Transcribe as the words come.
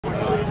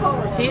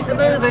She's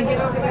moving.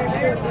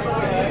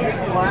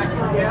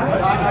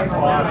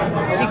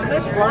 She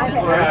could fly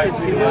for us if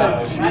she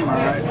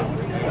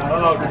would.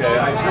 Okay,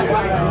 I see it.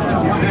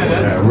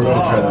 Yeah, we're going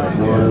to try this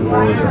one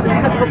more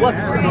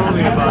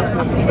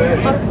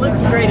time. Look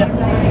straight up in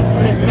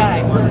the sky.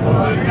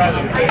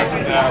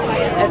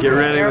 Get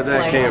ready with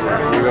that camera.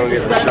 We're going to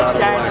get a shot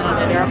of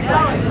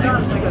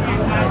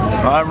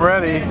I'm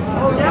ready. If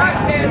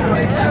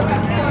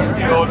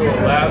you go to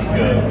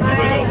Alaska,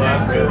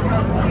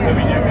 I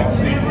mean, you can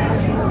see these.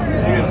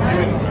 You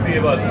can be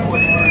about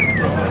 20 minutes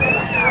from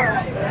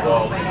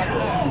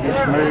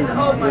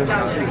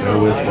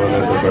no whistling at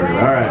the bird.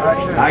 All right.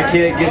 I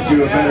can't get you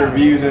a better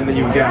view than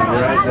you've got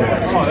right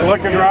there.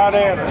 Looking right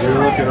at us.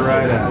 You're looking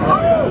right at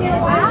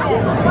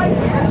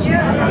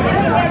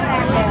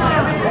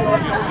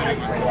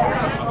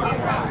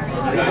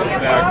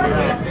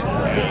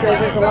She says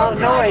there's a lot of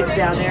noise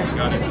down there.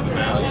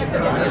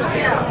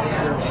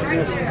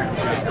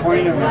 She's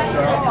cleaning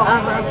herself.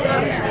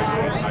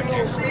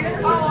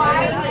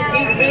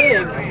 She's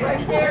big.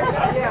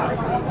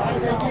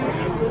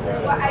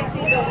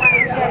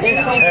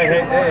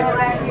 Hey.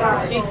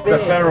 She's big.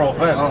 It's a federal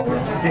offense.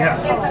 Yeah.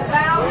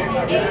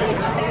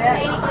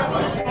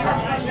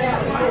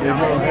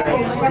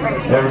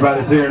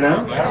 Everybody's here now?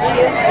 She is big.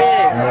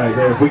 All right,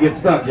 there. If we get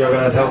stuck, y'all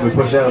gonna have to help me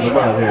push out of the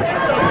mud here.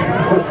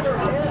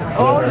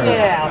 Oh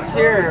yeah,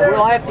 sure.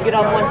 We'll have to get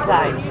on one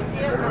side.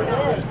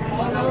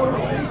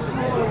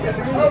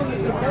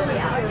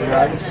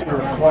 Yeah, I can see her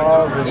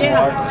claws and like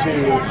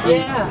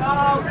Yeah.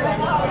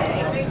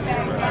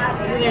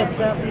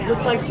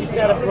 Looks like she's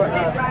got a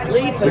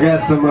leaf. So I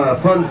got some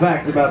fun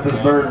facts about this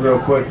bird real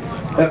quick.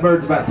 That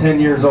bird's about 10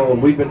 years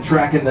old. We've been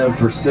tracking them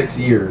for 6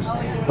 years.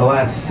 The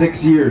last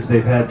 6 years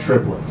they've had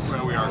triplets.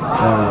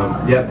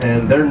 Yep,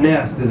 and their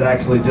nest is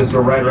actually just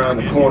right around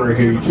the corner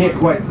here. You can't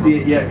quite see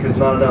it yet because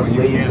not enough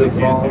leaves have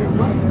fallen.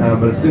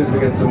 But as soon as we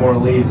get some more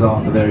leaves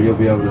off of there, you'll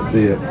be able to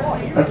see it.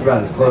 That's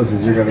about as close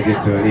as you're going to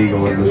get to an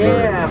eagle in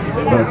Missouri.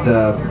 But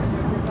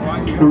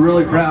we're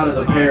really proud of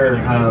the pair.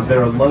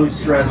 They're a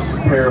low-stress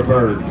pair of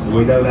birds.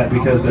 We know that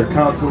because they're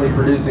constantly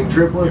producing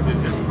triplets,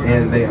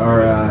 and they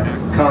are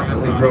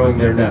constantly growing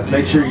their nest.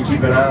 Make sure you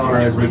keep an eye on her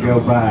as we go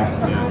by.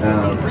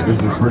 This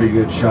is a pretty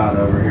good shot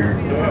over here.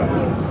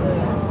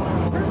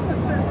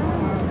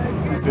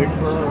 big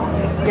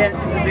bird. Yes,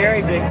 a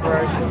very big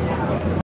bird.